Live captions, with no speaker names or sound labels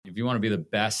if you want to be the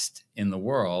best in the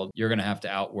world, you're going to have to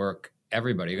outwork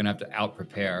everybody. You're going to have to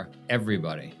out-prepare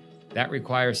everybody. That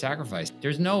requires sacrifice.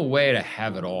 There's no way to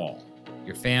have it all.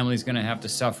 Your family's going to have to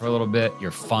suffer a little bit.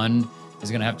 Your fun is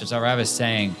going to have to suffer. I have a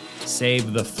saying,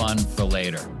 save the fun for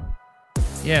later.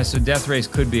 Yeah, so death race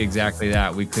could be exactly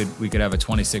that. We could have a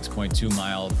 26.2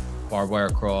 mile barbed wire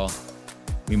crawl.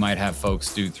 We might have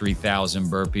folks do 3,000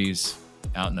 burpees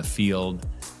out in the field.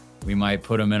 We might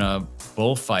put them in a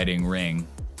bullfighting ring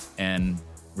and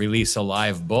release a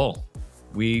live bull.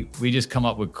 We just come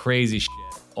up with crazy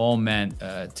shit, all meant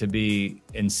to be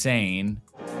insane.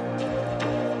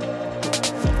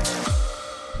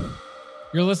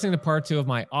 You're listening to part 2 of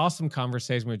my awesome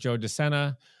conversation with Joe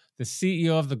Sena, the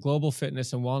CEO of the global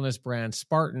fitness and wellness brand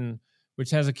Spartan, which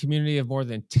has a community of more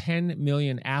than 10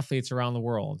 million athletes around the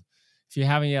world. If you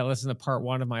haven't yet listened to part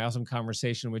 1 of my awesome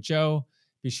conversation with Joe,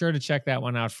 be sure to check that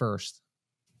one out first.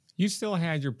 You still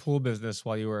had your pool business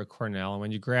while you were at Cornell, and when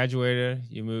you graduated,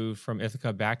 you moved from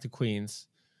Ithaca back to Queens.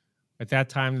 At that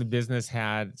time, the business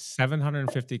had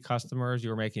 750 customers.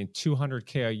 You were making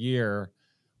 $200K a year,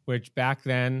 which back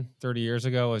then, 30 years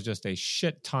ago, was just a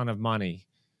shit ton of money.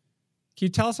 Can you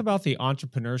tell us about the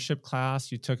entrepreneurship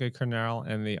class you took at Cornell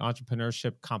and the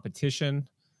entrepreneurship competition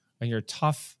and your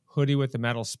tough hoodie with the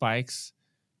metal spikes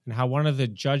and how one of the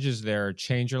judges there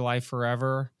changed your life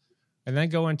forever? And then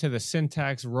go into the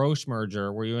Syntax Roche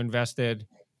merger where you invested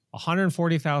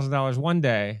 $140,000 one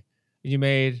day and you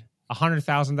made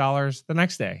 $100,000 the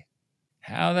next day.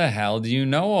 How the hell do you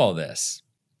know all this?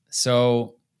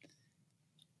 So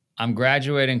I'm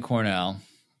graduating Cornell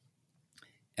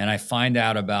and I find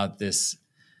out about this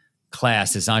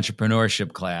class, this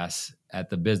entrepreneurship class at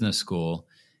the business school,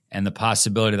 and the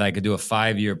possibility that I could do a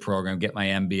 5-year program, get my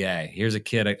MBA. Here's a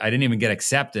kid, I didn't even get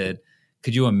accepted.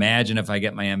 Could you imagine if I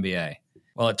get my MBA?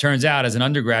 Well, it turns out as an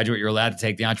undergraduate, you're allowed to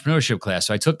take the entrepreneurship class.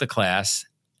 So I took the class,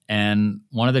 and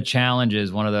one of the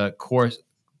challenges, one of the core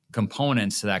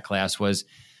components to that class was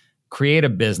create a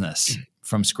business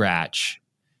from scratch,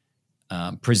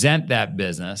 present that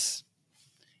business,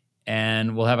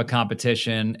 and we'll have a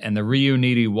competition, and the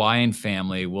Riuniti wine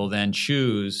family will then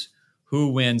choose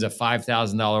who wins a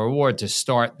 $5,000 award to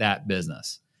start that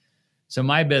business. So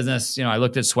my business, I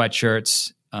looked at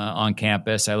sweatshirts on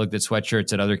campus. I looked at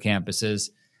sweatshirts at other campuses.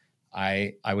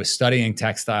 I was studying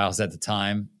textiles at the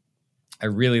time. I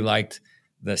really liked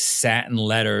the satin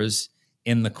letters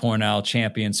in the Cornell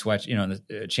Champion sweatshirt.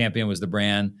 The Champion was the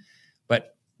brand.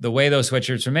 But the way those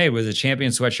sweatshirts were made was a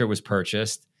Champion sweatshirt was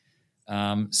purchased.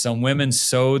 Some women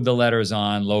sewed the letters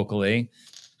on locally.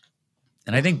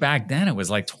 And I think back then it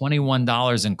was like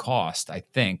 $21 in cost, I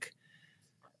think,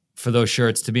 for those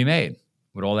shirts to be made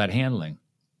with all that handling.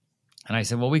 And I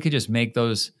said, well, we could just make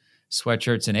those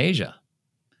sweatshirts in Asia.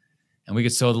 And we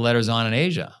could sew the letters on in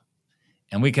Asia.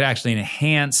 And we could actually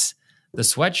enhance the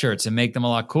sweatshirts and make them a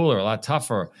lot cooler, a lot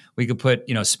tougher. We could put,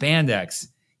 spandex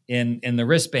in the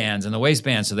wristbands and the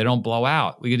waistbands so they don't blow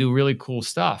out. We could do really cool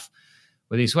stuff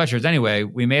with these sweatshirts. Anyway,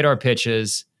 we made our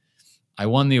pitches. I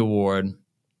won the award.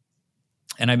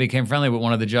 And I became friendly with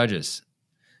one of the judges.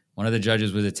 One of the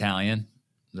judges was Italian,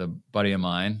 a buddy of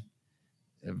mine.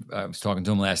 I was talking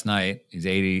to him last night. He's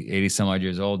 80 some odd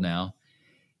years old now.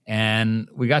 And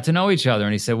we got to know each other.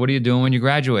 And he said, what are you doing when you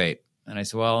graduate? And I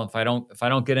said, well, if I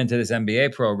don't get into this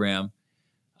MBA program,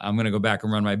 I'm going to go back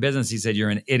and run my business. He said, you're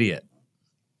an idiot.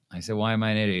 I said, why am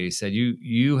I an idiot? He said,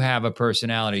 you have a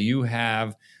personality. You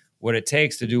have what it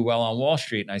takes to do well on Wall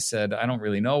Street. And I said, I don't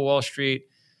really know Wall Street.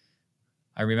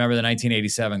 I remember the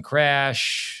 1987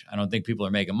 crash. I don't think people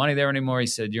are making money there anymore. He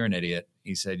said, you're an idiot.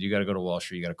 He said, you got to go to Wall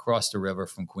Street. You got to cross the river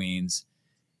from Queens,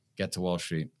 get to Wall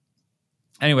Street.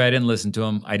 Anyway, I didn't listen to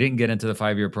him. I didn't get into the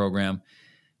 5-year program.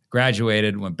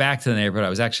 Graduated, went back to the neighborhood. I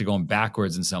was actually going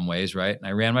backwards in some ways, right? And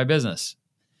I ran my business.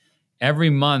 Every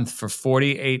month for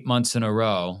 48 months in a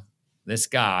row, this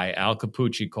guy, Al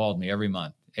Capucci, called me every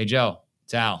month. Hey, Joe,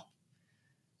 it's Al.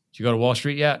 Did you go to Wall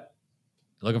Street yet?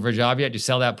 Looking for a job yet? Did you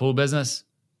sell that pool business?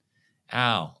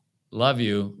 Al, love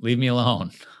you. Leave me alone.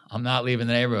 I'm not leaving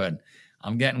the neighborhood.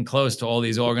 I'm getting close to all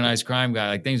these organized crime guys.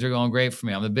 Like, things are going great for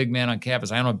me. I'm the big man on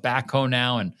campus. I own a backhoe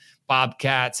now and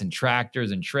bobcats and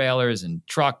tractors and trailers and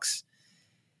trucks.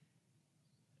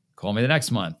 Call me the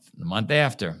next month, the month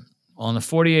after. On the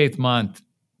 48th month,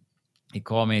 he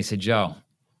called me. He said, Joe,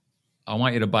 I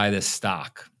want you to buy this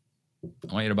stock.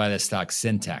 I want you to buy this stock,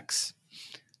 Syntax.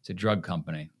 It's a drug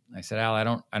company. I said, Al, I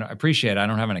don't appreciate it. I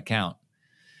don't have an account.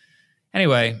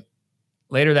 Anyway,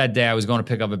 later that day, I was going to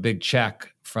pick up a big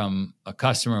check from a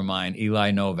customer of mine,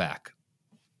 Eli Novak.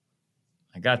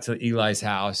 I got to Eli's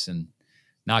house and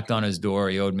knocked on his door.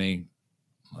 He owed me,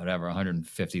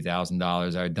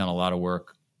 $150,000. I had done a lot of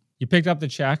work You picked up the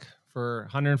check for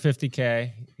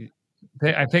 $150K.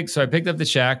 I picked up the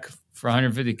check for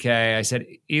 $150K. I said,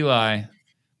 Eli,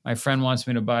 my friend wants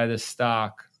me to buy this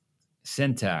stock,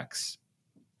 Syntax.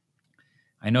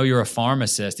 I know you're a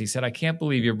pharmacist. He said, I can't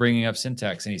believe you're bringing up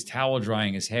Syntax. And he's towel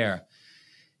drying his hair.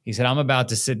 He said, I'm about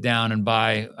to sit down and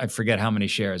buy, I forget how many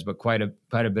shares, but quite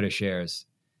a bit of shares.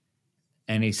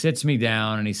 And he sits me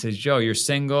down and he says, Joe, you're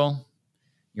single.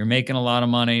 You're making a lot of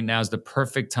money. Now's the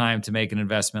perfect time to make an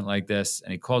investment like this.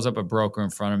 And he calls up a broker in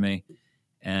front of me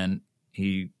and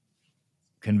he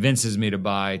convinces me to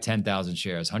buy 10,000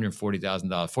 shares, $140,000,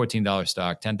 $14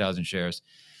 stock, 10,000 shares.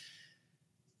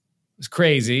 It was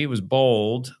crazy. It was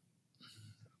bold,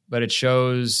 but it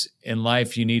shows in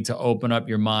life you need to open up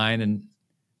your mind and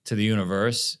to the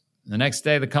universe. The next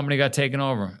day, the company got taken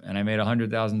over and I made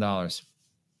 $100,000.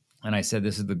 And I said,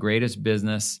 this is the greatest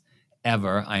business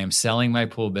ever. I am selling my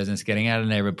pool business, getting out of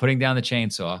the neighborhood, putting down the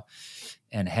chainsaw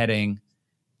and heading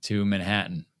to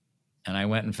Manhattan. And I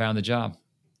went and found a job.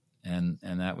 And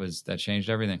that changed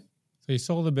everything. So you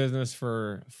sold the business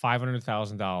for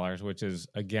 $500,000, which is,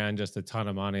 again, just a ton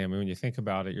of money. I mean, when you think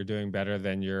about it, you're doing better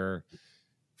than your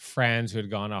friends who had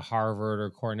gone to Harvard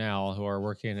or Cornell who are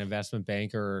working in investment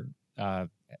banker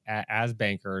as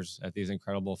bankers at these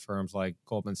incredible firms like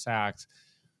Goldman Sachs.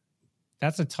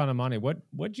 That's a ton of money.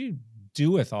 What'd you do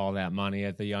with all that money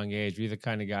at the young age? Were you the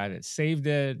kind of guy that saved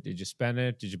it? Did you spend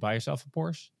it? Did you buy yourself a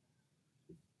Porsche?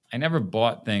 I never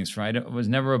bought things. I was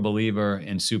never a believer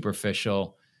in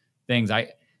superficial things.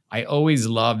 I always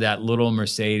loved that little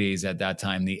Mercedes at that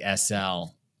time, the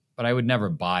SL, but I would never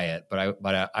buy it.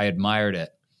 But I admired it.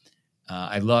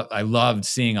 I loved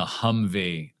seeing a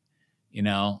Humvee.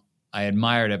 I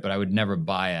admired it, but I would never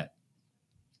buy it.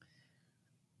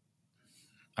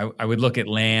 I would look at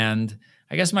land.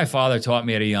 I guess my father taught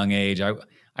me at a young age.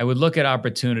 I would look at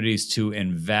opportunities to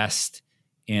invest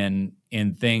in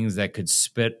things that could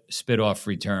spit off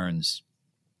returns.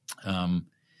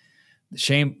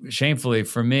 Shamefully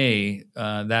for me,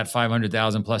 that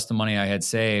 $500,000 plus the money I had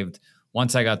saved.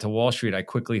 Once I got to Wall Street, I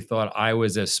quickly thought I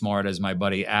was as smart as my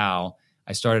buddy Al.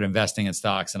 I started investing in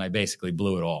stocks, and I basically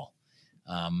blew it all.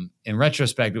 In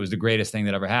retrospect, it was the greatest thing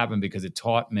that ever happened because it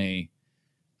taught me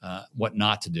what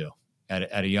not to do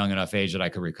at a young enough age that I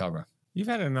could recover. You've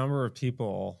had a number of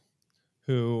people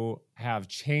who have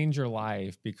changed your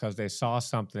life because they saw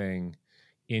something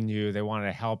in you. They want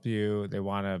to help you. They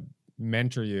want to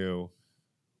mentor you.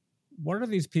 What are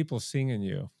these people seeing in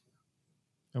you?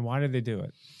 And why did they do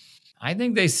it? I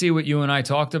think they see what you and I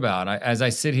talked about. As I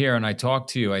sit here and I talk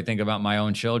to you, I think about my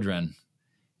own children.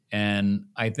 And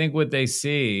I think what they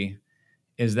see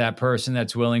is that person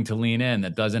that's willing to lean in,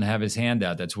 that doesn't have his hand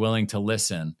out, that's willing to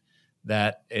listen,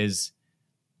 that is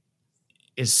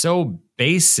so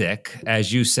basic,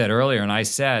 as you said earlier. And I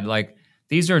said, like,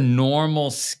 these are normal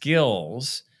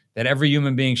skills that every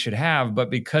human being should have.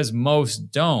 But because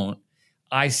most don't,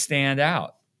 I stand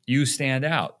out. You stand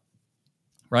out,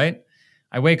 right?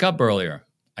 I wake up earlier.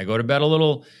 I go to bed a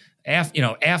little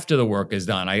after the work is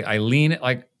done. I lean it.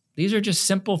 Like, these are just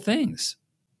simple things.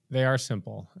 They are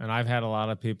simple. And I've had a lot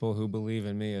of people who believe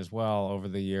in me as well over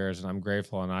the years, and I'm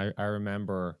grateful. And I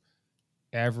remember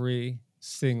every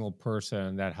single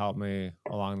person that helped me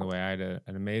along the way. I had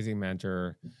an amazing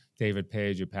mentor, David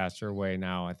Page, who passed away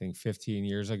now, I think 15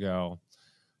 years ago.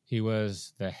 He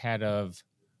was the head of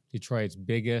Detroit's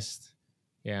biggest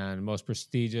and most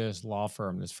prestigious law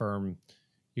firm. This firm,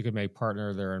 you could make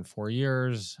partner there in 4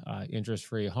 years,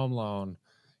 interest-free home loan.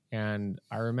 And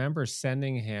I remember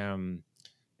sending him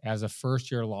as a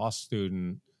first-year law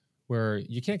student, where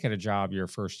you can't get a job your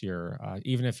first year,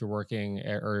 even if you're working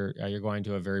or you're going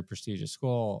to a very prestigious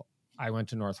school. I went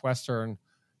to Northwestern.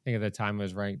 I think at the time it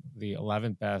was ranked the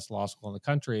 11th best law school in the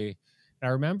country. And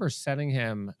I remember sending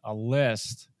him a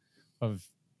list of,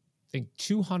 I think,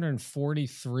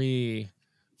 243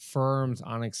 firms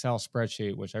on Excel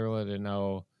spreadsheet, which I really didn't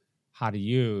know how to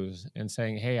use, and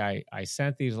saying, hey, I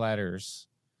sent these letters.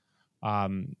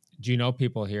 Do you know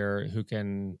people here who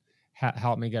can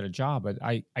help me get a job? But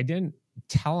I didn't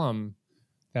tell him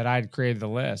that I'd created the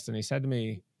list. And he said to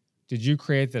me, did you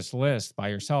create this list by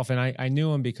yourself? And I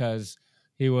knew him because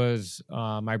he was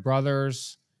my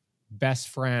brother's best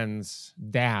friend's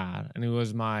dad, and he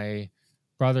was my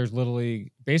brother's Little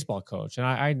League baseball coach. And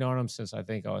I'd known him since I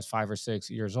think I was 5 or 6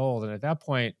 years old. And at that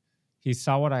point, he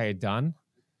saw what I had done,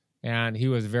 and he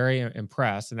was very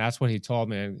impressed. And that's what he told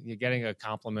me. And you're getting a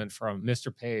compliment from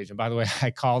Mr. Page. And by the way, I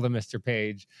called him Mr.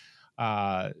 Page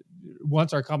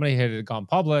once our company had gone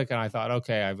public, and I thought,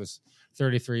 okay, I was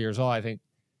 33 years old. I think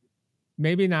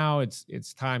maybe now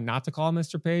it's time not to call him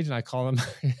Mr. Page, and I call him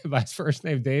by his first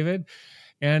name, David.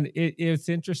 And it's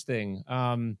interesting.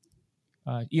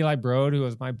 Eli Broad, who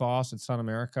was my boss at Sun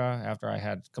America after I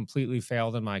had completely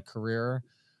failed in my career,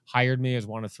 hired me as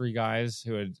one of 3 guys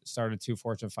who had started 2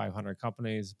 Fortune 500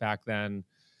 companies back then.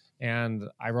 And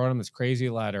I wrote him this crazy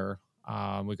letter.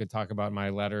 We could talk about my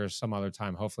letters some other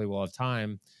time. Hopefully we'll have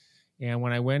time. And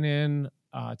when I went in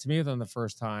to meet with him the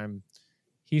first time,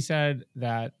 he said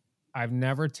that I've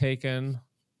never taken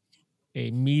a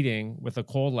meeting with a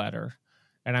cold letter.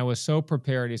 And I was so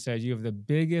prepared. He said, you have the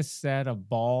biggest set of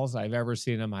balls I've ever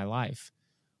seen in my life.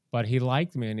 But he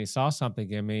liked me and he saw something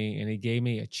in me and he gave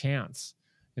me a chance.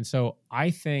 And so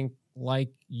I think, like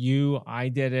you, I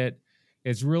did it.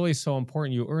 It's really so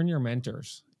important. You earn your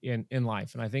mentors in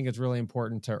life. And I think it's really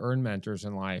important to earn mentors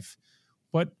in life.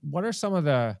 What are some of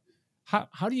the,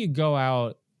 how do you go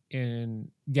out and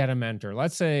get a mentor?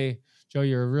 Let's say, Joe,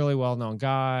 you're a really well-known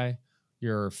guy.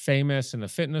 You're famous in the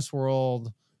fitness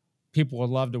world. People would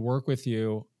love to work with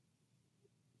you.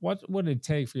 What would it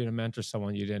take for you to mentor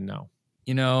someone you didn't know?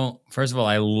 You know, first of all,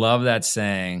 I love that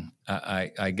saying.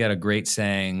 I get a great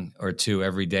saying or two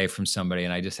every day from somebody,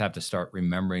 and I just have to start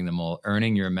remembering them all.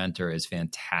 Earning your mentor is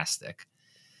fantastic.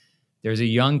 There's a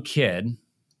young kid,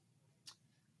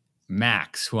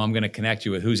 Max, who I'm going to connect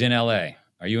you with, who's in LA.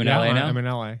 Are you in LA now? I'm in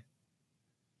LA. All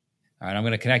right, I'm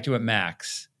going to connect you with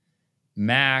Max.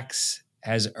 Max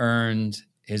has earned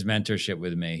his mentorship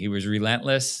with me. He was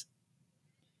relentless.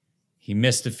 He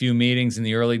missed a few meetings in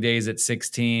the early days at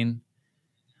 16.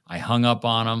 I hung up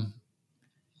on him.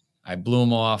 I blew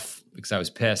him off because I was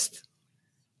pissed.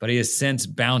 But he has since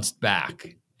bounced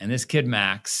back. And this kid,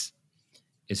 Max,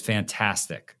 is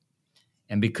fantastic.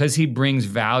 And because he brings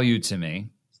value to me,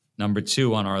 number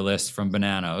 2 on our list from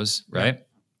Bananos, right?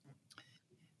 Yeah.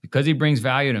 Because he brings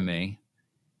value to me,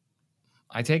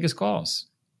 I take his calls.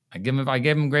 I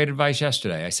gave him great advice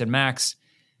yesterday. I said, Max,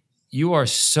 you are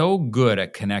so good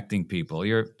at connecting people.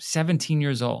 You're 17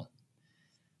 years old.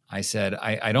 I said,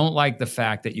 I don't like the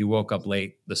fact that you woke up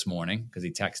late this morning, because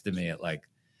he texted me at it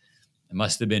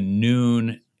must have been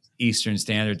noon Eastern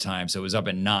Standard Time. So it was up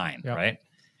at 9, yep. Right?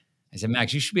 I said,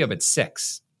 Max, you should be up at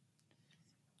 6.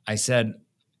 I said,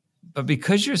 but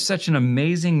because you're such an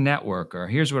amazing networker,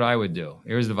 here's what I would do.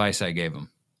 Here's the advice I gave him.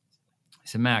 I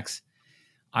said, Max,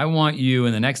 I want you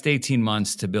in the next 18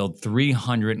 months to build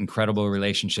 300 incredible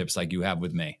relationships like you have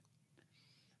with me.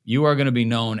 You are going to be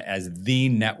known as the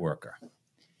networker.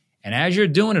 And as you're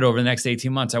doing it over the next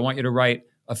 18 months, I want you to write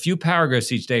a few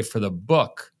paragraphs each day for the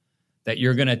book that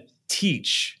you're going to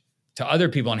teach to other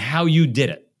people on how you did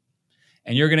it.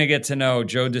 And you're going to get to know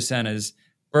Joe DeSena's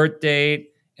birth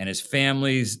date and his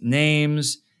family's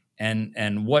names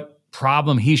and what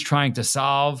problem he's trying to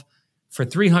solve. For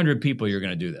 300 people, you're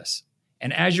going to do this.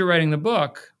 And as you're writing the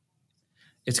book,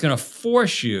 it's going to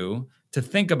force you to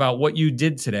think about what you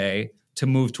did today to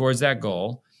move towards that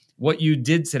goal, what you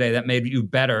did today that made you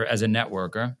better as a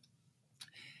networker.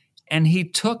 And he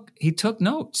took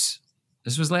notes.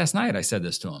 This was last night. I said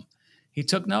this to him. He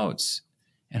took notes.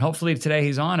 And hopefully today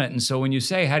he's on it. And so when you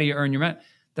say, how do you earn your mentor?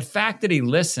 The fact that he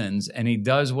listens and he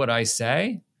does what I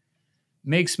say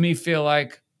makes me feel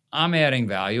like I'm adding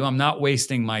value. I'm not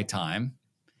wasting my time.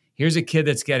 Here's a kid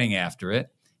that's getting after it.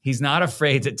 He's not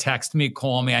afraid to text me,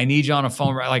 call me. I need you on a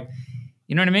phone. Like,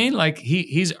 you know what I mean? Like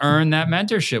he's earned that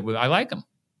mentorship with. I like him.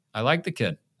 I like the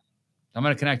kid. I'm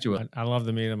going to connect you with. I love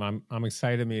to meet him. I'm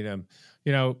excited to meet him.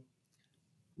 You know,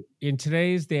 in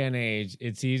today's day and age,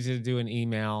 it's easy to do an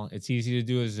email. It's easy to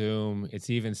do a Zoom. It's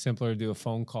even simpler to do a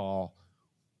phone call.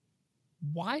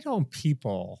 Why don't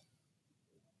people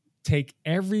take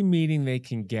every meeting they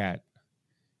can get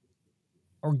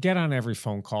or get on every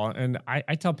phone call? And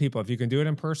I tell people, if you can do it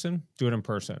in person, do it in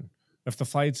person. If the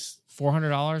flight's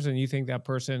 $400 and you think that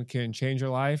person can change your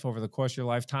life over the course of your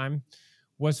lifetime,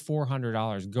 what's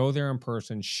 $400? Go there in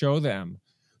person, show them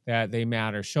that they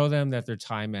matter, show them that their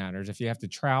time matters. If you have to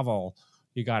travel,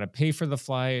 you got to pay for the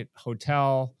flight,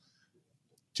 hotel,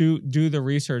 do the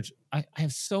research. I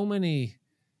have so many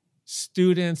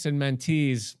students and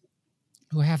mentees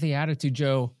who have the attitude,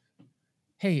 Joe,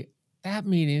 hey, that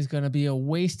meeting is going to be a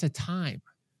waste of time.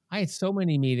 I had so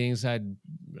many meetings. I had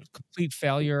complete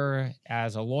failure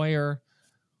as a lawyer.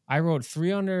 I wrote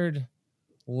 300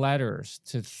 letters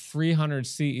to 300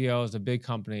 CEOs of big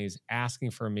companies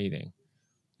asking for a meeting.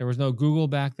 There was no Google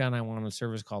back then. I went on a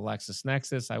service called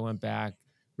LexisNexis. I went back,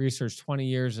 researched 20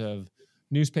 years of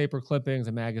newspaper clippings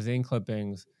and magazine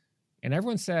clippings. And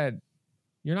everyone said,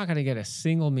 you're not going to get a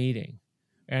single meeting.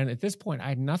 And at this point, I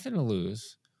had nothing to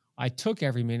lose. I took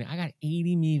every meeting. I got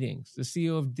 80 meetings. The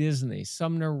CEO of Disney,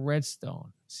 Sumner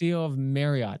Redstone, CEO of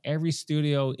Marriott, every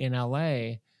studio in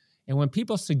LA. And when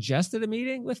people suggested a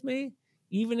meeting with me,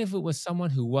 even if it was someone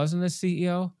who wasn't a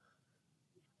CEO,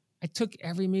 I took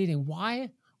every meeting. Why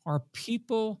are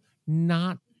people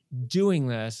not doing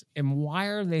this? And why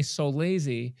are they so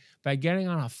lazy by getting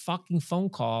on a fucking phone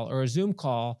call or a Zoom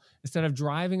call instead of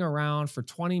driving around for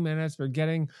 20 minutes or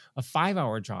getting a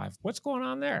 5-hour drive? What's going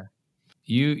on there?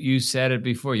 You said it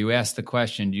before. You asked the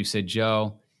question. You said,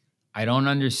 Joe, I don't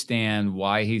understand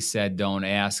why he said don't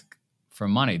ask for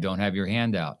money, don't have your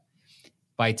hand out.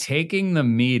 By taking the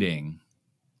meeting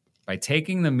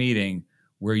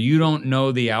where you don't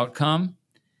know the outcome,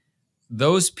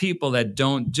 those people that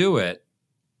don't do it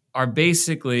are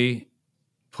basically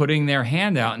putting their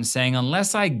hand out and saying,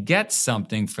 unless I get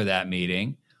something for that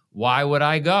meeting, why would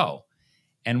I go?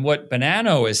 And what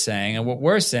Bonanno is saying and what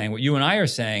we're saying, what you and I are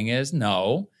saying is,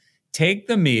 no, take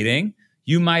the meeting.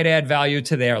 You might add value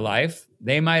to their life.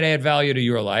 They might add value to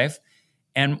your life.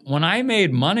 And when I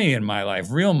made money in my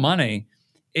life, real money,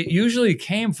 it usually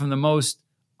came from the most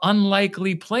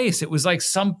unlikely place. It was like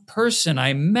some person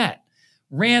I met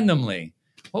randomly.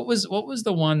 What was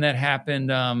the one that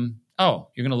happened? Oh,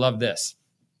 you're going to love this.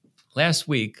 Last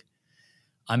week,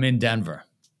 I'm in Denver.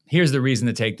 Here's the reason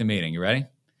to take the meeting. You ready?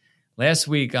 Last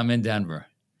week, I'm in Denver.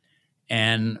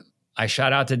 And I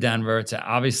shot out to Denver. It's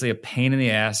obviously a pain in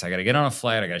the ass. I got to get on a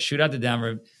flight. I got to shoot out to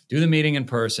Denver, do the meeting in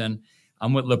person.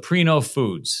 I'm with Leprino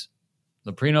Foods.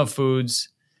 Leprino Foods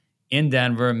in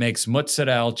Denver makes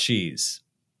mozzarella cheese.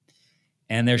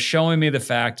 And they're showing me the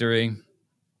factory.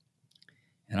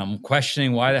 And I'm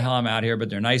questioning why the hell I'm out here, but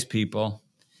they're nice people.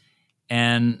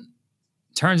 And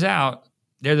turns out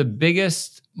they're the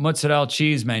biggest mozzarella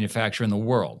cheese manufacturer in the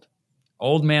world.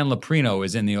 Old man Leprino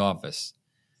is in the office.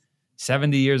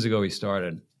 70 years ago he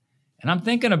started. And I'm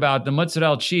thinking about the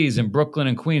mozzarella cheese in Brooklyn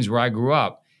and Queens where I grew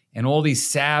up and all these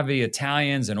savvy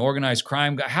Italians and organized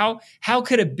crime guys. How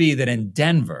could it be that in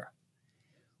Denver,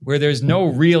 where there's no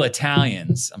real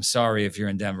Italians, I'm sorry if you're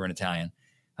in Denver and Italian,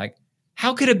 like,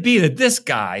 how could it be that this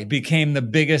guy became the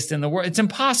biggest in the world? It's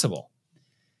impossible.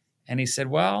 And he said,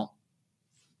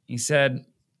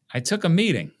 I took a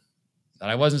meeting that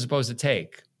I wasn't supposed to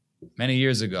take many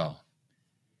years ago.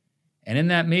 And in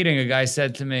that meeting, a guy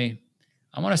said to me,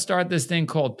 I want to start this thing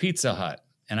called Pizza Hut,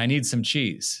 and I need some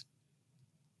cheese.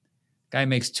 Guy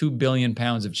makes 2 billion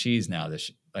pounds of cheese now,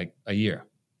 like a year,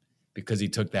 because he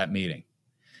took that meeting.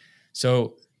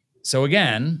 So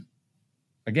again,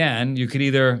 you could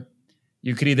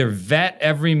either vet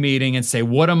every meeting and say,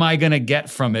 what am I going to get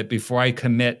from it before I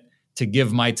commit to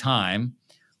give my time?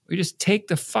 Or you just take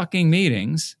the fucking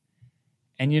meetings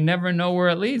and you never know where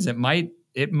it leads. It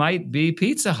might be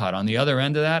Pizza Hut on the other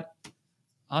end of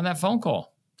that phone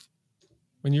call.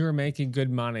 When you were making good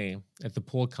money at the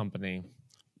pool company,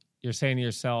 you're saying to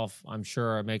yourself, I'm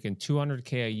sure I'm making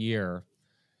 $200K a year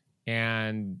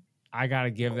and I got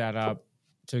to give that up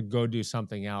to go do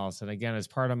something else. And again, as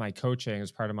part of my coaching,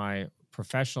 as part of my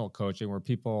professional coaching where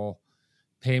people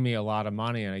pay me a lot of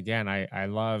money. And again, I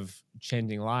love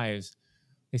changing lives.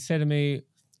 They said to me,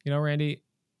 Randy,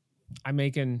 I'm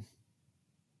making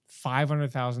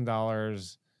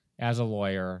 $500,000 as a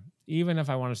lawyer. Even if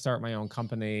I want to start my own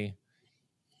company,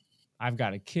 I've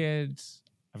got kids,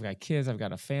 I've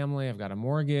got a family, I've got a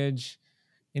mortgage,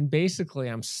 and basically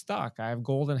I'm stuck. I have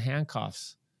golden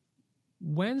handcuffs.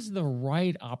 When's the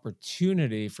right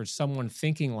opportunity for someone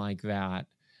thinking like that?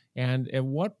 And at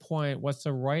what point, what's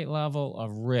the right level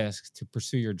of risk to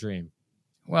pursue your dream?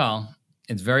 Well,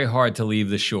 it's very hard to leave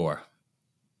the shore.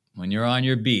 When you're on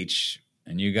your beach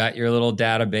and you got your little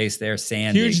database there,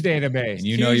 Sandy. Huge database. And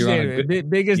you're on a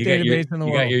biggest database in the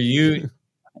world.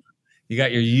 You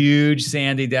got your huge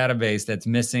Sandy database that's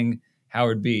missing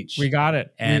Howard Beach. We got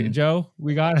it. And Joe,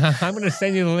 we got it. I'm going to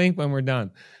send you the link when we're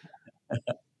done.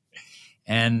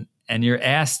 And you're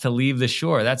asked to leave the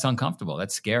shore. That's uncomfortable.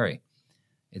 That's scary.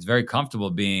 It's very comfortable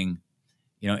being,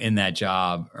 in that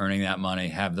job, earning that money,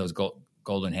 have those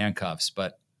golden handcuffs.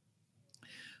 But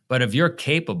if you're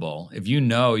capable, if you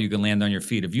know you can land on your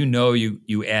feet, if you know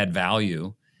you add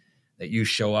value, that you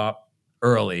show up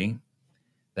early,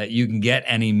 that you can get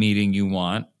any meeting you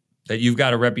want, that you've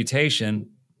got a reputation,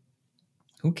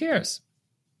 who cares?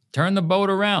 Turn the boat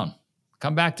around.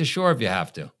 Come back to shore if you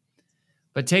have to.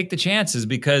 But take the chances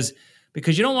because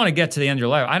you don't want to get to the end of your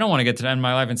life. I don't want to get to the end of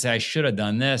my life and say, I should have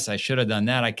done this. I should have done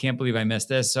that. I can't believe I missed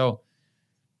this. So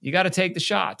you got to take the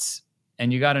shots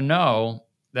and you got to know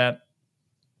that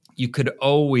you could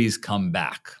always come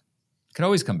back. Could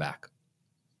always come back.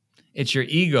 It's your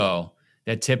ego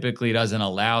that typically doesn't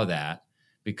allow that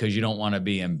because you don't want to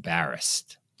be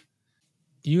embarrassed.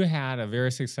 You had a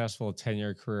very successful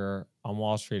 10-year career on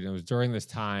Wall Street. And it was during this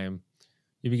time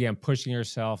you began pushing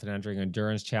yourself and entering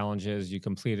endurance challenges. You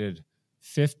completed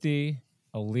 50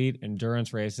 elite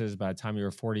endurance races by the time you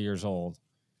were 40 years old.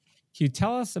 Can you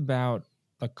tell us about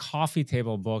the coffee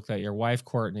table book that your wife,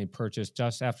 Courtney, purchased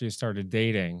just after you started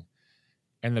dating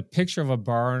and the picture of a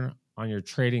barn on your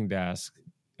trading desk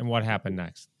and what happened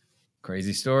next?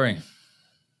 Crazy story.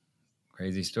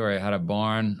 Crazy story. I had a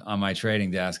barn on my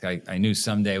trading desk. I knew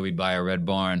someday we'd buy a red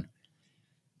barn.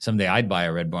 Someday I'd buy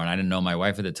a red barn. I didn't know my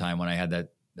wife at the time when I had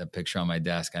that picture on my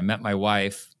desk. I met my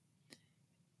wife,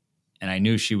 and I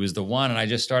knew she was the one, and I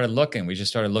just started looking. We just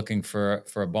started looking for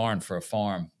a barn, for a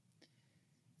farm.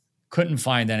 Couldn't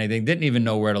find anything. Didn't even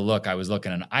know where to look. I was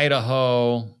looking in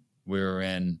Idaho. We were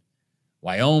in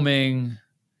Wyoming.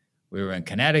 We were in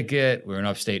Connecticut. We were in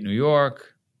upstate New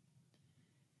York.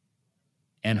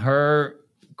 And her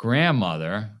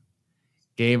grandmother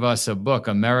gave us a book,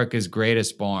 America's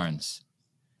Greatest Barns.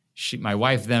 My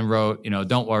wife then wrote,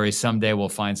 don't worry, someday we'll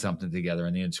find something together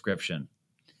in the inscription.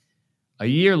 A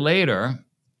year later,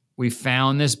 we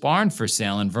found this barn for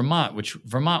sale in Vermont, which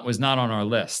Vermont was not on our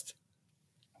list.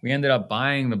 We ended up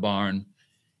buying the barn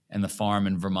and the farm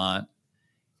in Vermont.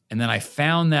 And then I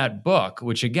found that book,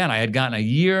 which again, I had gotten a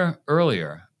year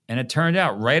earlier. And it turned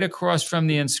out right across from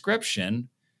the inscription,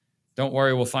 don't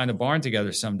worry, we'll find a barn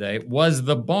together someday, was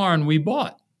the barn we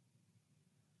bought,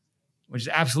 which is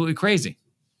absolutely crazy.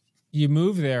 You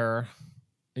moved there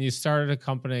and you started a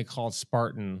company called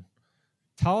Spartan.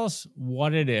 Tell us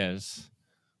what it is.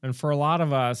 And for a lot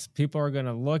of us, people are going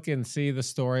to look and see the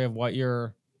story of what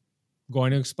you're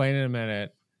going to explain in a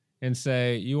minute and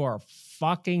say, you are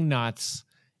fucking nuts,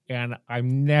 and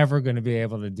I'm never going to be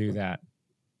able to do that.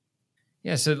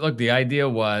 Yeah, so look, the idea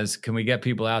was, can we get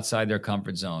people outside their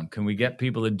comfort zone? Can we get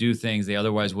people to do things they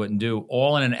otherwise wouldn't do,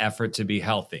 all in an effort to be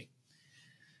healthy?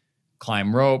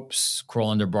 Climb ropes, crawl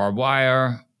under barbed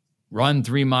wire, run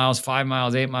 3 miles, 5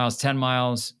 miles, 8 miles, 10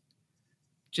 miles.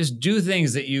 Just do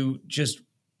things that you just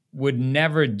would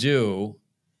never do,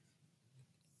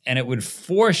 and it would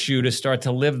force you to start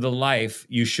to live the life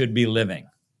you should be living.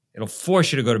 It'll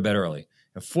force you to go to bed early.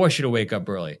 It'll force you to wake up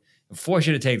early. It'll force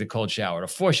you to take the cold shower. It'll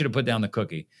force you to put down the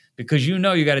cookie because you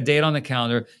got a date on the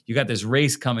calendar. You got this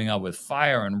race coming up with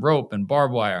fire and rope and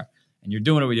barbed wire, and you're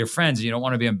doing it with your friends, and you don't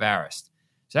want to be embarrassed.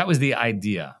 So that was the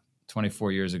idea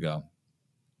 24 years ago.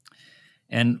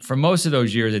 And for most of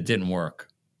those years, it didn't work.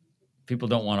 People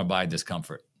don't want to buy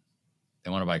discomfort.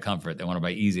 They want to buy comfort. They want to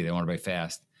buy easy. They want to buy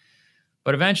fast.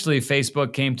 But eventually,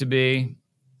 Facebook came to be.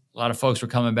 A lot of folks were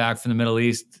coming back from the Middle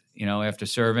East, after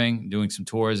serving, doing some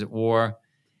tours at war.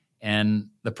 And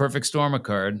the perfect storm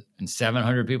occurred, and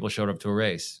 700 people showed up to a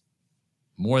race.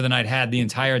 More than I'd had the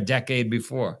entire decade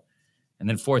before. And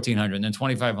then 1,400, and then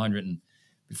 2,500. And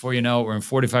before you know it, we're in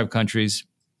 45 countries,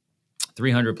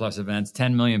 300 plus events.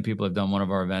 10 million people have done one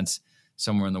of our events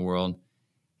somewhere in the world.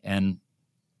 And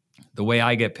the way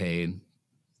I get paid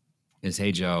is,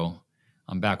 hey, Joe,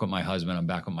 I'm back with my husband. I'm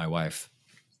back with my wife.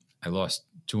 I lost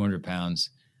 200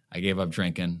 pounds. I gave up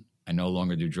drinking. I no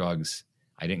longer do drugs.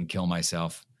 I didn't kill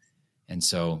myself. And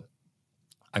so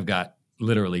I've got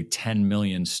literally 10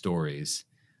 million stories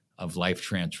of life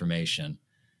transformation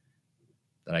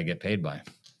that I get paid by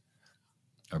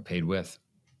or paid with.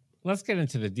 Let's get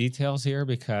into the details here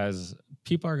because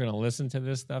people are going to listen to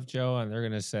this stuff, Joe, and they're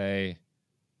going to say,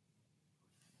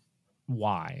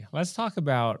 why? Let's talk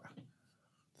about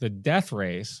the death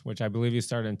race, which I believe you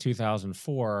started in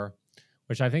 2004,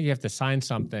 which I think you have to sign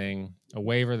something, a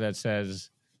waiver that says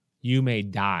you may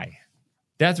die.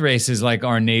 Death race is like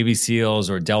our Navy SEALs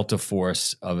or Delta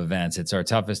Force of events. It's our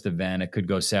toughest event. It could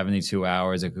go 72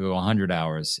 hours. It could go 100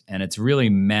 hours. And it's really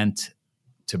meant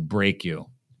to break you.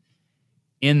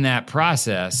 In that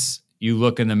process, you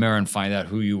look in the mirror and find out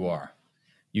who you are.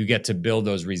 You get to build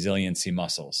those resiliency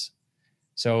muscles.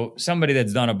 So somebody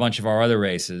that's done a bunch of our other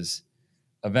races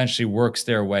eventually works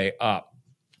their way up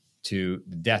to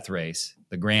the death race,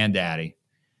 the granddaddy.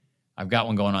 I've got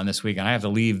one going on this week, and I have to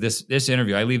leave this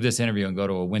interview. I leave this interview and go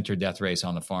to a winter death race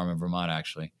on the farm in Vermont,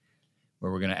 actually,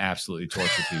 where we're going to absolutely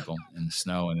torture people in the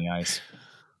snow and the ice.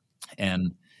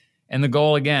 And the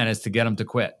goal, again, is to get them to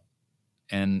quit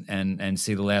and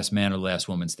see the last man or the last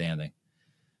woman standing.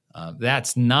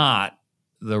 That's not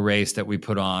the race that we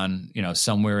put on,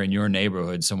 somewhere in your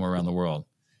neighborhood, somewhere around the world.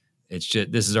 It's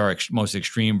just, this is our most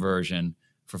extreme version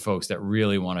for folks that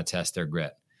really want to test their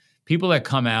grit. People that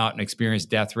come out and experience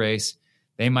death race,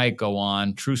 they might go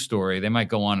on, true story, they might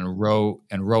go on and row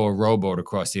a rowboat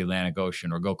across the Atlantic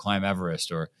Ocean or go climb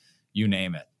Everest or you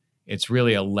name it. It's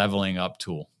really a leveling up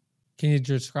tool. Can you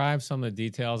describe some of the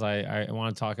details? I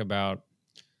want to talk about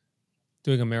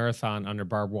doing a marathon under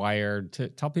barbed wire. To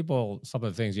tell people some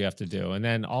of the things you have to do, and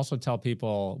then also tell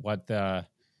people what the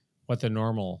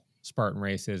normal Spartan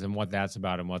race is and what that's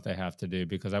about and what they have to do,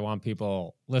 because I want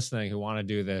people listening who want to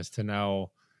do this to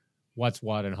know what's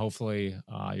what, and hopefully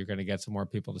you're going to get some more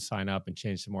people to sign up and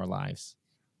change some more lives.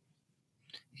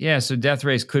 Yeah, so Death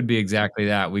Race could be exactly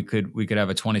that. We could have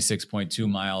a 26.2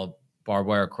 mile barbed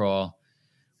wire crawl.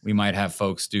 We might have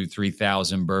folks do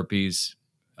 3,000 burpees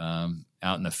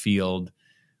out in the field.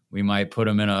 We might put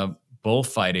them in a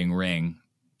bullfighting ring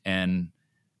and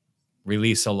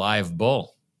release a live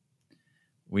bull.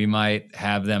 We might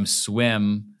have them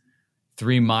swim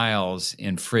 3 miles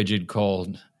in frigid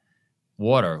cold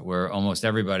water where almost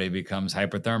everybody becomes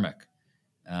hypothermic.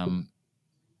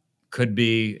 Could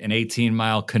be an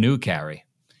 18-mile canoe carry.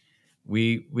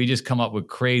 We just come up with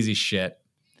crazy shit,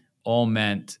 all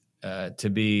meant to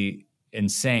be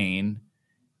insane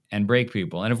and break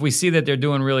people. And if we see that they're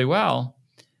doing really well,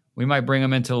 we might bring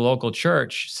them into the local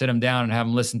church, sit them down and have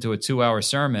them listen to a 2-hour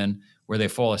sermon where they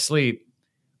fall asleep,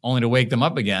 only to wake them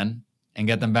up again and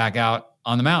get them back out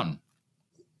on the mountain.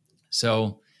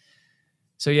 So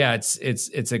yeah,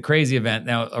 it's a crazy event.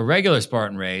 Now, a regular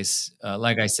Spartan race,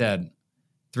 like I said,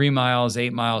 3 miles,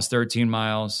 8 miles, 13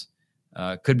 miles,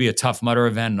 could be a Tough Mudder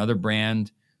event, another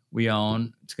brand we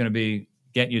own. It's going to be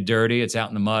getting you dirty. It's out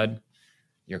in the mud.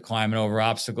 You're climbing over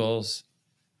obstacles.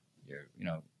 You're,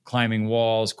 climbing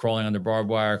walls, crawling under barbed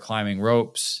wire, climbing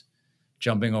ropes,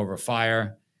 jumping over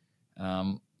fire,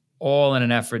 all in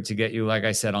an effort to get you, like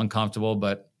I said, uncomfortable,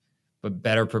 but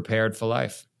better prepared for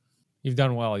life. You've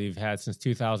done well. You've had, since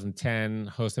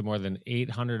 2010, hosted more than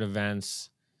 800 events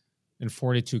in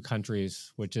 42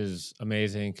 countries, which is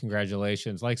amazing.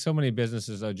 Congratulations. Like so many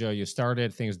businesses, though, Joe, you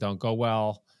started, things don't go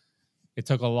well. It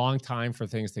took a long time for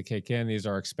things to kick in. These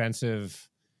are expensive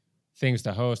things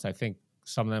to host. I think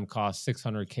some of them cost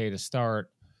 $600K to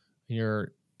start.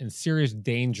 You're in serious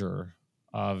danger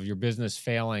of your business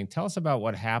failing. Tell us about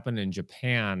what happened in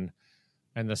Japan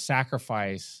and the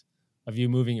sacrifice of you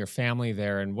moving your family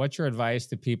there, and what's your advice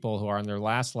to people who are on their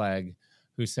last leg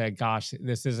who say, gosh,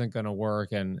 this isn't going to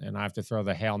work, and I have to throw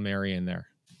the Hail Mary in there?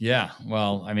 Yeah,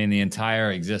 well, I mean, the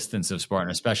entire existence of Spartan,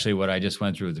 especially what I just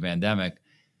went through with the pandemic,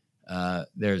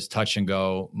 there's touch and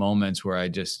go moments where I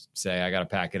just say, I got to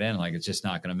pack it in. Like, it's just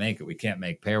not going to make it. We can't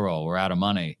make payroll. We're out of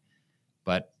money.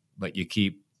 But you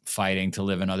keep fighting to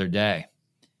live another day.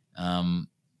 The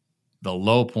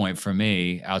low point for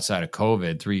me outside of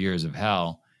COVID, 3 years of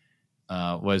hell,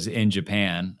 was in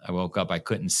Japan. I woke up, I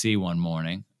couldn't see one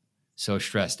morning. So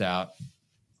stressed out,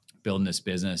 building this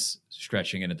business,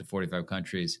 stretching it into 45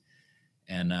 countries,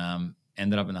 and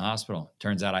ended up in the hospital.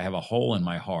 Turns out I have a hole in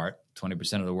my heart.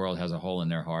 20% of the world has a hole in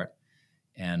their heart.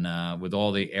 And with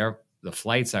all the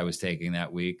flights I was taking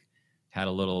that week, had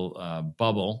a little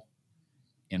bubble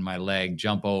in my leg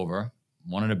jump over,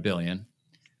 1 in a billion,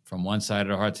 from one side of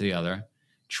the heart to the other,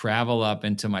 travel up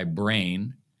into my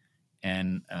brain,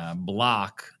 and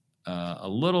block a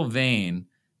little vein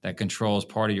that controls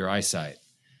part of your eyesight.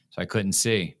 So I couldn't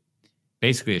see.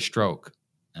 Basically a stroke.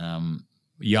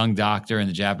 Young doctor in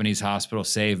the Japanese hospital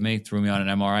saved me, threw me on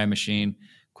an MRI machine,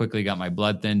 quickly got my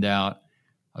blood thinned out.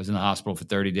 I was in the hospital for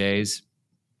 30 days.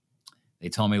 They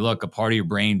told me, look, a part of your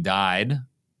brain died.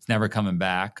 It's never coming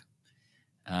back.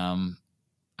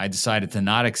 I decided to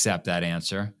not accept that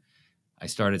answer. I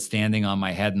started standing on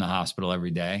my head in the hospital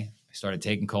every day. I started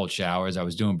taking cold showers. I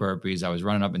was doing burpees. I was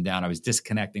running up and down. I was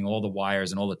disconnecting all the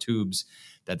wires and all the tubes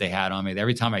that they had on me.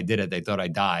 Every time I did it, they thought I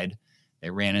died. They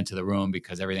ran into the room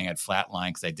because everything had flatlined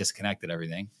because I disconnected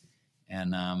everything.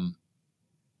 And,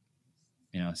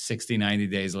 60, 90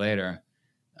 days later,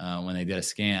 when they did a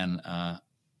scan,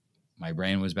 my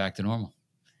brain was back to normal.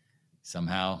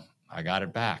 Somehow I got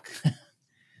it back.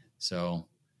 So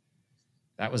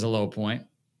that was a low point.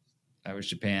 That was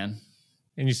Japan.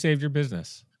 And you saved your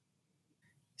business.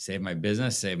 Saved my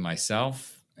business, saved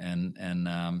myself,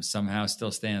 and somehow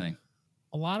still standing.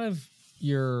 A lot of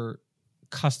your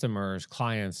customers,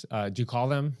 clients, do you call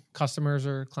them customers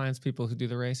or clients, people who do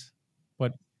the race?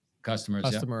 What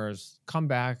customers come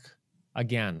back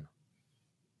again?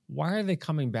 Why are they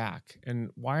coming back? And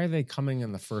why are they coming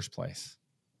in the first place?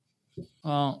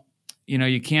 Well,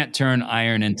 you can't turn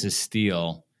iron into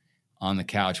steel on the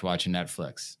couch watching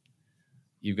Netflix.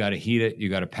 You've got to heat it. You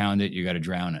got to pound it. You got to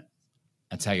drown it.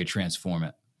 That's how you transform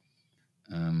it.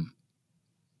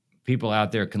 People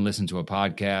out there can listen to a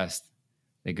podcast.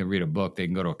 They can read a book. They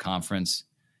can go to a conference.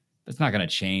 That's not going to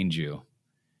change you.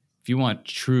 If you want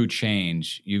true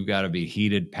change, you've got to be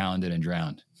heated, pounded, and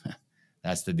drowned.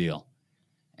 That's the deal.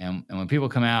 And when people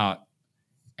come out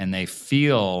and they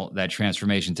feel that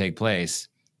transformation take place,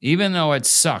 even though it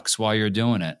sucks while you're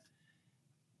doing it,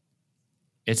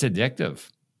 it's addictive.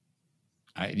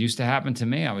 It used to happen to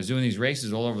me. I was doing these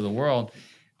races all over the world.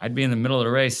 I'd be in the middle of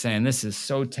the race saying, this is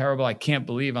so terrible. I can't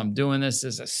believe I'm doing this.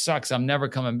 This sucks. I'm never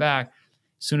coming back.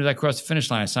 As soon as I cross the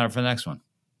finish line, I sign up for the next one.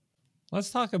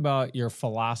 Let's talk about your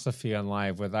philosophy on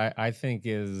life, which I think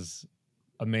is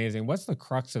amazing. What's the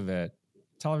crux of it?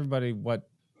 Tell everybody what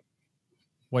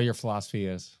your philosophy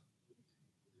is.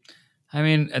 I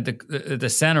mean, at the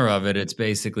center of it, it's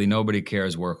basically nobody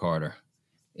cares, work harder.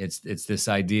 It's this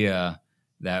idea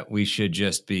that we should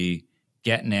just be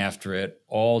getting after it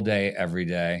all day, every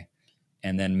day,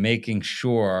 and then making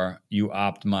sure you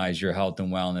optimize your health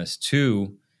and wellness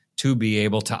to be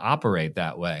able to operate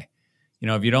that way. You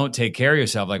know, if you don't take care of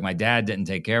yourself, like my dad didn't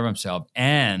take care of himself,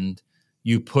 and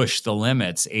you push the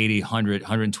limits, 80, 100,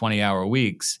 120-hour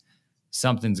weeks,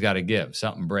 something's got to give.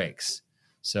 Something breaks.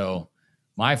 So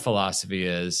my philosophy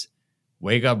is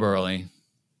wake up early,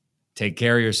 take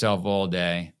care of yourself all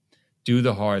day, do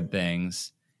the hard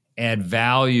things, add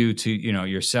value to,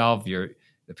 yourself, the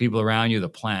people around you, the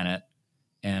planet,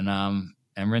 and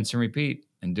rinse and repeat,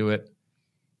 and do it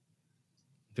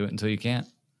until you can't.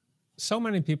 So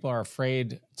many people are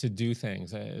afraid to do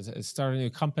things. Start a new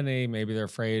company. Maybe they're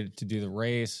afraid to do the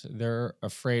race. They're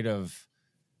afraid of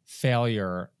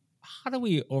failure. How do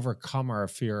we overcome our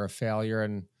fear of failure?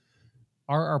 And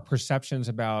are our perceptions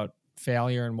about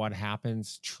failure and what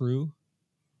happens true?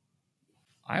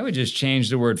 I would just change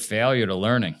the word failure to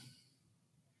learning.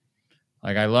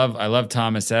 Like I love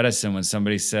Thomas Edison when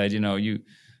somebody said,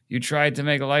 you tried to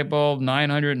make a light bulb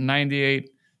 998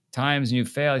 times and you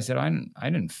failed. He said, I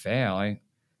didn't fail.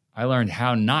 I learned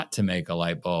how not to make a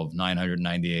light bulb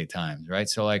 998 times, right?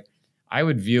 So like I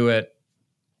would view it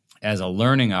as a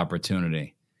learning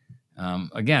opportunity.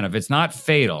 Again, if it's not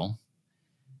fatal,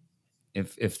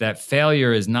 if that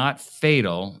failure is not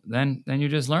fatal, then you're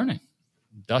just learning.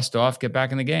 Dust off, get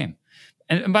back in the game.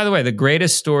 And by the way, the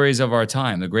greatest stories of our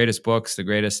time, the greatest books, the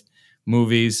greatest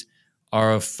movies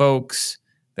are of folks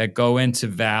that go into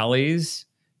valleys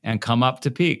and come up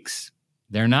to peaks.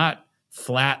 They're not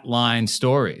flatline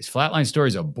stories. Flatline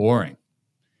stories are boring.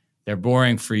 They're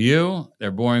boring for you.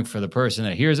 They're boring for the person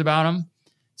that hears about them.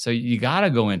 So you got to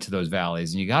go into those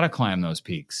valleys and you got to climb those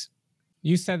peaks.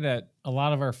 You said that a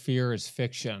lot of our fear is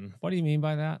fiction. What do you mean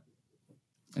by that?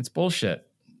 It's bullshit.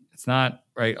 It's not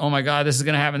right. Oh my God, this is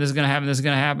going to happen. This is going to happen. This is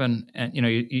going to happen. And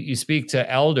you speak to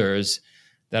elders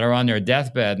that are on their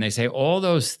deathbed and they say, all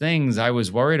those things I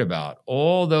was worried about,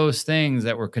 all those things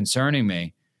that were concerning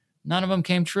me, none of them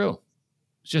came true.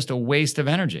 It's just a waste of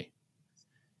energy.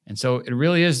 And so it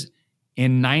really is,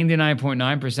 in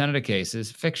 99.9% of the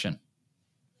cases, fiction.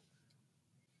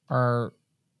 Our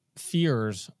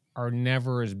fears are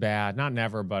never as bad, not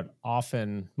never, but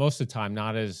often, most of the time,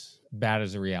 not as bad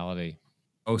as the reality.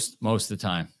 Most of the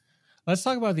time. Let's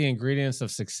talk about the ingredients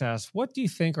of success. What do you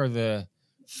think are the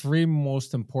 3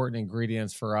 most important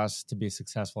ingredients for us to be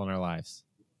successful in our lives?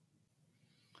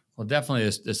 Well, definitely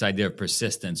this idea of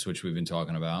persistence, which we've been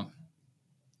talking about,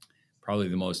 probably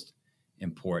the most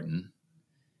important.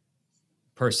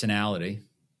 Personality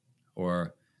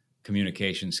or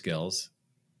communication skills.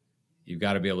 You've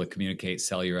got to be able to communicate,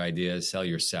 sell your ideas, sell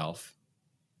yourself,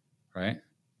 right?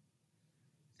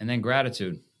 And then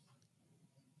gratitude.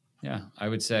 Yeah, I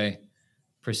would say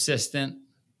persistent,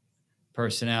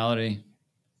 personality,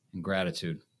 and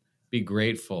gratitude. Be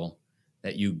grateful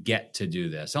that you get to do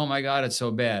this. Oh my God, it's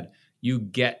so bad. You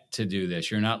get to do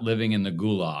this. You're not living in the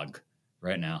gulag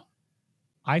right now.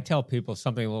 I tell people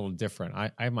something a little different.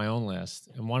 I have my own list,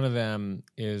 and one of them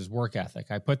is work ethic.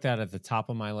 I put that at the top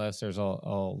of my list. There's a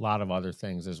lot of other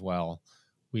things as well.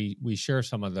 We share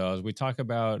some of those. We talk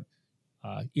about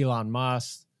Elon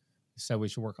Musk, who said we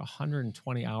should work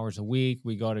 120 hours a week.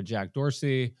 We go to Jack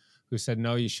Dorsey, who said,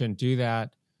 no, you shouldn't do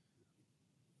that.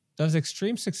 Does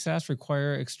extreme success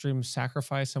require extreme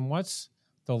sacrifice? And what's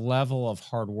the level of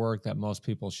hard work that most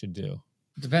people should do?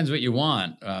 It depends what you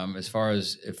want, as far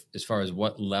as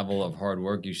what level of hard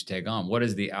work you should take on. What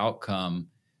is the outcome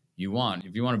you want?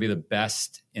 If you want to be the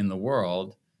best in the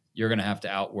world, you're going to have to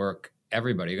outwork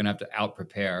everybody. You're going to have to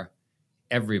outprepare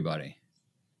everybody.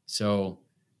 So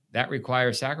that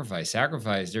requires sacrifice.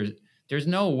 There's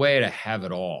no way to have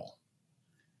it all.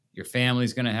 Your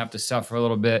family's going to have to suffer a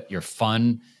little bit. Your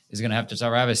fun is going to have to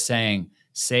suffer. I have a saying,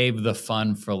 save the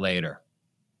fun for later.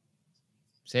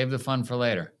 Save the fun for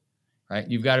later. Right?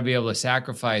 You've got to be able to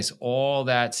sacrifice all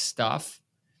that stuff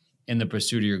in the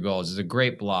pursuit of your goals. There's a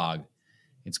great blog.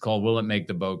 It's called Will It Make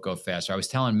the Boat Go Faster? I was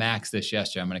telling Max this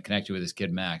yesterday. I'm going to connect you with this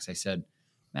kid, Max. I said,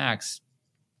 Max,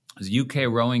 it was a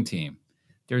UK rowing team.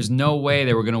 There's no way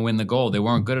they were going to win the gold. They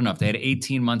weren't good enough. They had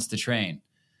 18 months to train.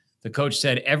 The coach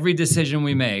said, every decision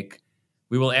we make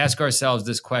we will ask ourselves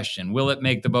this question: will it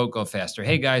make the boat go faster?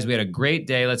 Hey guys, we had a great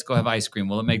day. Let's go have ice cream.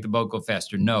 Will it make the boat go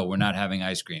faster? No, we're not having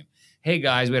ice cream. Hey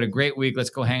guys, we had a great week. Let's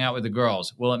go hang out with the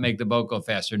girls. Will it make the boat go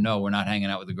faster? No, we're not hanging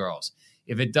out with the girls.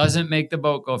 If it doesn't make the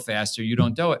boat go faster, you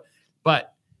don't do it.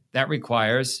 But that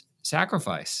requires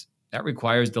sacrifice. That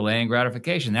requires delaying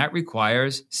gratification. That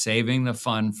requires saving the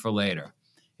fun for later.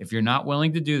 If you're not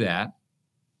willing to do that,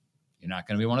 you're not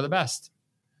going to be one of the best.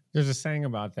 There's a saying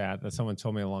about that someone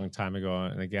told me a long time ago.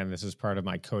 And again, this is part of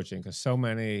my coaching, because so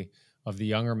many of the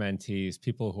younger mentees,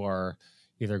 people who are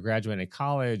either graduating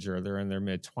college or they're in their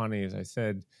mid-20s, I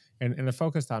said, and they're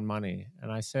focused on money. And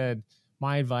I said,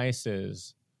 my advice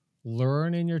is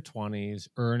learn in your 20s,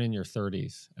 earn in your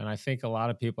 30s. And I think a lot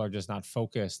of people are just not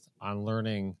focused on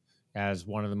learning as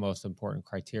one of the most important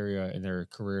criteria in their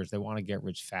careers. They want to get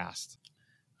rich fast.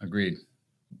 Agreed.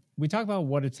 We talk about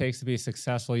what it takes to be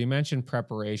successful. You mentioned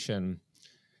preparation.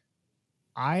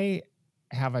 I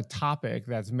have a topic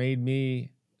that's made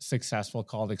me successful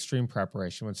called extreme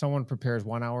preparation. When someone prepares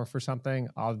 1 hour for something,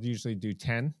 I'll usually do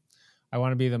 10. I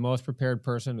want to be the most prepared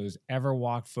person who's ever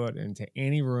walked foot into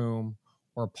any room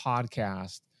or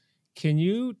podcast. Can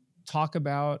you talk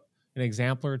about an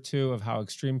example or two of how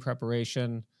extreme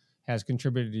preparation has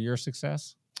contributed to your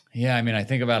success? Yeah, I mean, I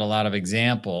think about a lot of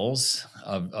examples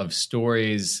of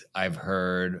stories I've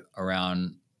heard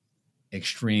around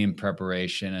extreme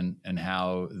preparation and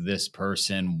how this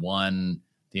person won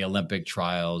the Olympic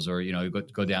trials, or, you know, you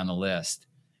go down the list.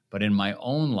 But in my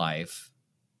own life,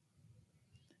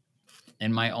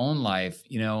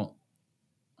 you know,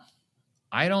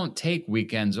 I don't take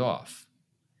weekends off.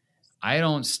 I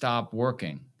don't stop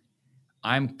working.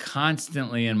 I'm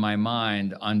constantly in my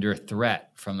mind under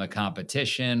threat from the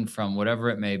competition, from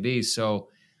whatever it may be. So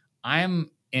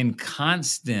I'm in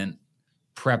constant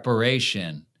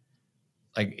preparation.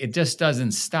 Like, it just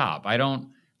doesn't stop. I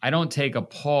don't take a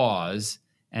pause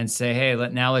and say, hey,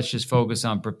 let's just focus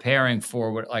on preparing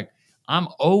for what, like, I'm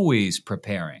always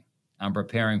preparing. I'm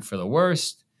preparing for the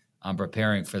worst. I'm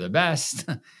preparing for the best.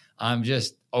 I'm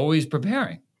just always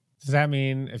preparing. Does that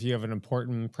mean if you have an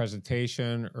important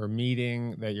presentation or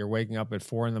meeting that you're waking up at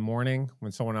 4 a.m.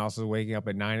 when someone else is waking up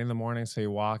at 9 a.m? So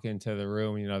you walk into the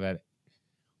room, you know that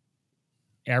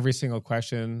every single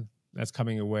question that's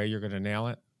coming your way, you're going to nail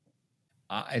it?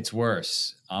 It's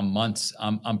worse.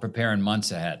 I'm preparing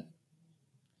months ahead.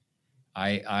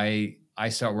 I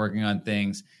start working on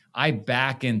things. I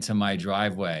back into my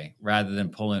driveway rather than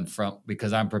pull in front,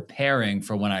 because I'm preparing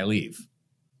for when I leave.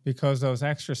 Because those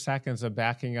extra seconds of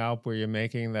backing up where you're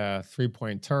making the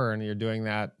 3-point turn, you're doing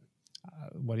that.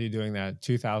 What are you doing that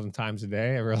 2,000 times a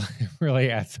day? It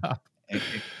really adds up. It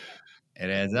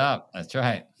adds up. That's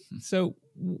right. So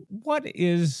what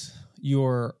is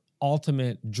your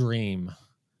ultimate dream?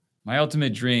 My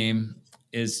ultimate dream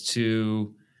is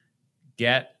to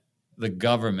get the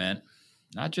government,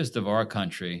 not just of our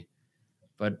country,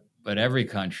 but every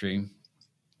country,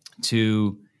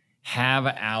 to have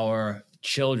our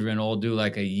children all do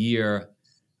like a year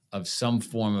of some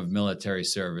form of military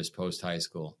service post high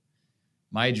school.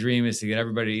 My dream is to get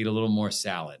everybody to eat a little more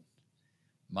salad.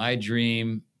 My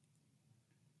dream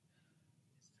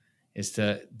is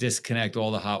to disconnect all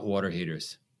the hot water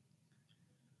heaters.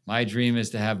 My dream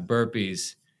is to have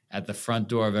burpees at the front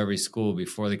door of every school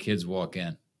before the kids walk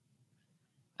in.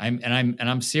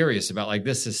 I'm serious about, like,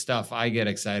 this is stuff I get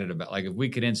excited about. Like, if we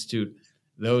could institute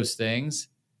those things,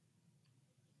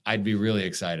 I'd be really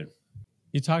excited.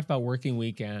 You talked about working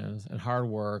weekends and hard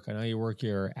work. I know you work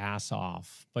your ass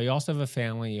off, but you also have a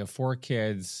family. You have 4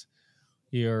 kids.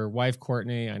 Your wife,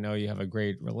 Courtney, I know you have a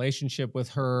great relationship with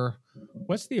her.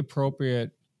 What's the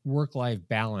appropriate work-life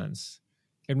balance?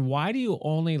 And why do you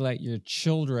only let your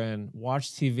children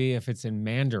watch TV if it's in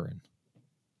Mandarin?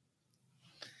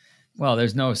 Well,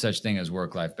 there's no such thing as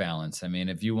work-life balance. I mean,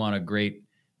 if you want a great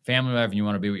family life and you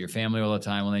want to be with your family all the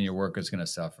time, well, then your work is going to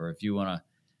suffer. If you want to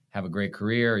have a great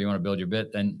career, or you want to build your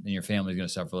bit, then your family's going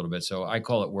to suffer a little bit. So I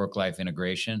call it work-life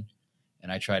integration,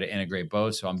 and I try to integrate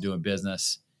both. So I'm doing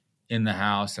business in the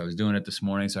house. I was doing it this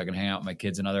morning so I can hang out with my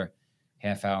kids another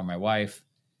half hour, my wife.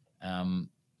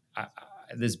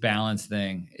 This balance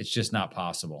thing, it's just not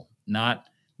possible. Not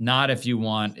if you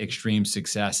want extreme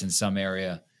success in some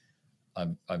area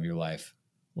of your life.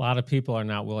 A lot of people are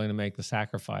not willing to make the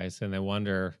sacrifice, and they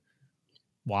wonder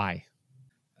why.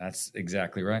 That's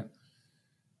exactly right.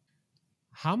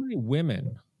 How many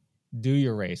women do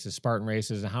your races, Spartan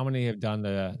races, and how many have done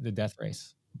the death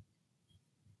race?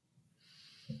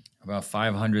 About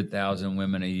 500,000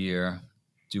 women a year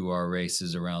do our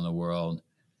races around the world.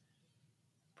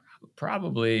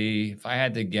 Probably, if I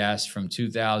had to guess, from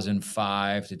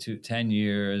 2005 to 10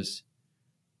 years,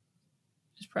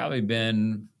 There's probably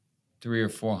been 300 or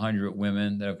 400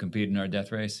 women that have competed in our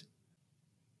death race.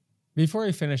 Before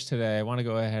we finish today, I want to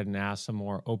go ahead and ask some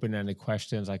more open-ended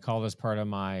questions. I call this part of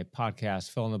my podcast,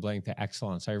 Fill in the Blank to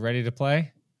Excellence. Are you ready to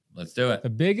play? Let's do it.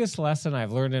 The biggest lesson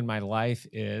I've learned in my life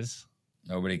is...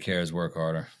 Nobody cares, work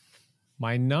harder.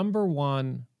 My number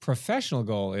one professional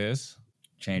goal is...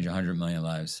 Change 100 million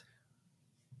lives.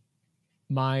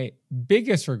 My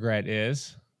biggest regret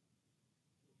is...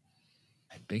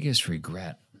 My biggest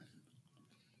regret?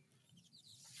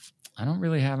 I don't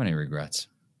really have any regrets.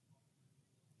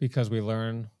 Because we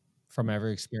learn from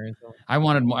every experience. I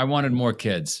wanted more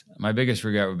kids. My biggest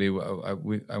regret would be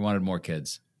I wanted more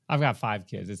kids. I've got 5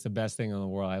 kids. It's the best thing in the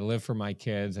world. I live for my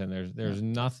kids, and there's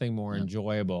nothing more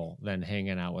enjoyable than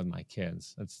hanging out with my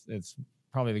kids. It's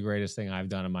probably the greatest thing I've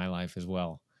done in my life as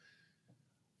well.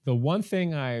 The one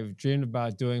thing I've dreamed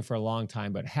about doing for a long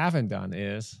time but haven't done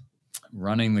is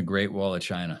running the Great Wall of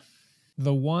China.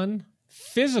 The one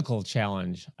physical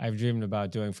challenge I've dreamed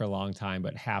about doing for a long time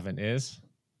but haven't is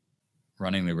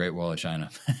running the Great Wall of China.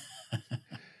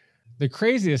 The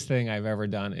craziest thing I've ever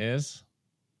done is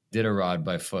Iditarod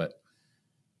by foot.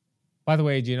 By the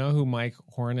way, do you know who Mike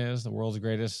Horn is, the world's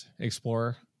greatest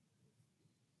explorer?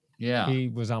 Yeah. He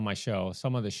was on my show.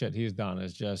 Some of the shit he's done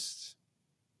is just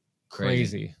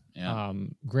crazy. Yeah.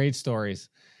 Great stories.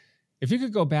 If you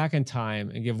could go back in time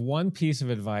and give one piece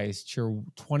of advice to your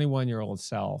 21-year-old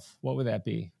self, what would that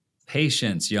be?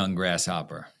 Patience, young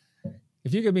grasshopper.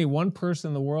 If you could be one person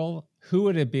in the world, who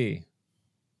would it be?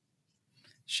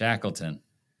 Shackleton.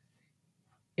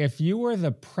 If you were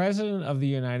the president of the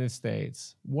United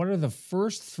States, what are the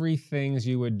first 3 things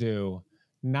you would do,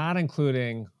 not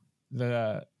including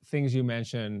the things you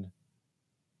mentioned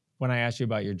when I asked you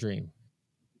about your dream?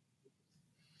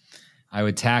 I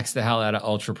would tax the hell out of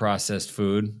ultra-processed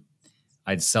food.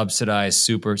 I'd subsidize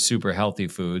super, super healthy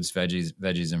foods,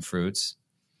 veggies and fruits.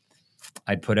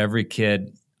 I'd put every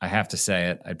kid, I have to say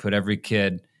it, I'd put every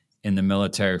kid in the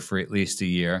military for at least a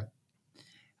year.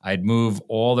 I'd move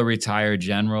all the retired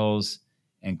generals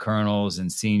and colonels and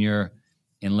senior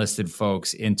enlisted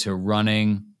folks into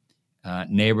running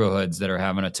neighborhoods that are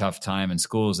having a tough time and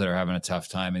schools that are having a tough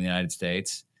time in the United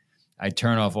States. I'd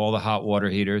turn off all the hot water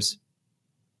heaters.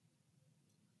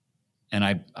 And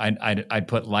I'd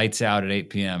put lights out at 8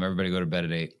 p.m. Everybody go to bed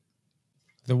at 8.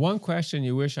 The one question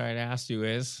you wish I had asked you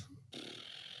is?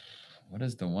 What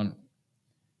is the one?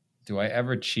 Do I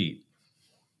ever cheat?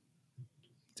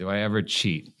 Do I ever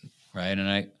cheat? Right?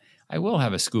 And I will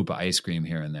have a scoop of ice cream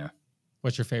here and there.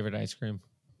 What's your favorite ice cream?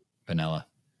 Vanilla.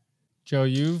 Joe,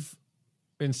 you've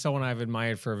been someone I've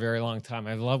admired for a very long time.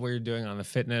 I love what you're doing on the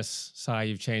fitness side.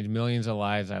 You've changed millions of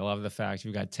lives. I love the fact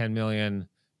you've got 10 million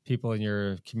people in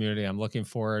your community. I'm looking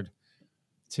forward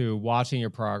to watching your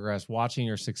progress, watching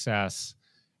your success.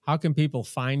 How can people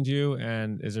find you?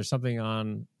 And is there something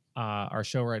on our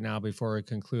show right now before we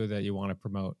conclude that you want to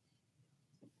promote?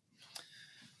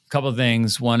 A couple of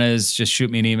things. One is just shoot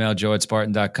me an email,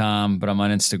 joe@spartan.com, but I'm on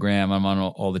Instagram. I'm on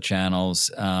all the channels.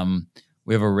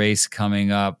 We have a race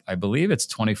coming up. I believe it's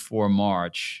 24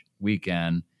 March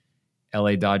weekend,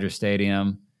 LA Dodger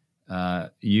Stadium.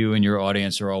 You and your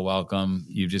audience are all welcome.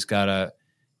 You've just got to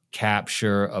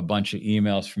capture a bunch of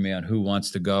emails from me on who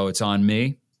wants to go. It's on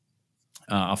me.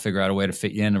 I'll figure out a way to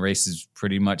fit you in. The race is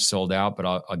pretty much sold out, but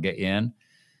I'll get you in.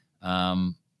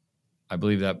 I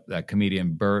believe that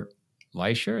comedian Bert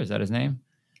Leischer, is that his name?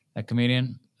 That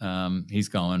comedian? He's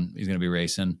going. He's going to be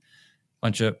racing.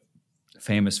 Bunch of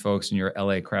famous folks in your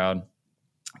LA crowd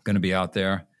going to be out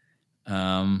there.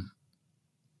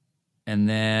 And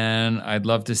then I'd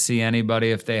love to see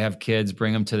anybody, if they have kids,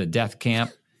 bring them to the death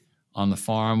camp on the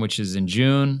farm, which is in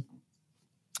June.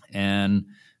 And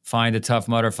find a Tough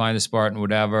Mudder, find a Spartan,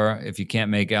 whatever. If you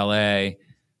can't make LA,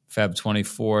 Feb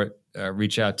 24th,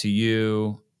 reach out to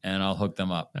you and I'll hook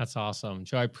them up. That's awesome.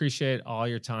 Joe, I appreciate all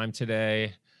your time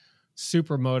today.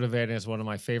 Super motivating. It's one of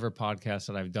my favorite podcasts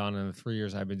that I've done in the 3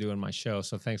 years I've been doing my show.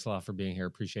 So thanks a lot for being here.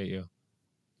 Appreciate you.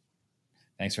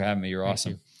 Thanks for having me. You're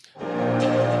awesome.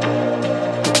 You.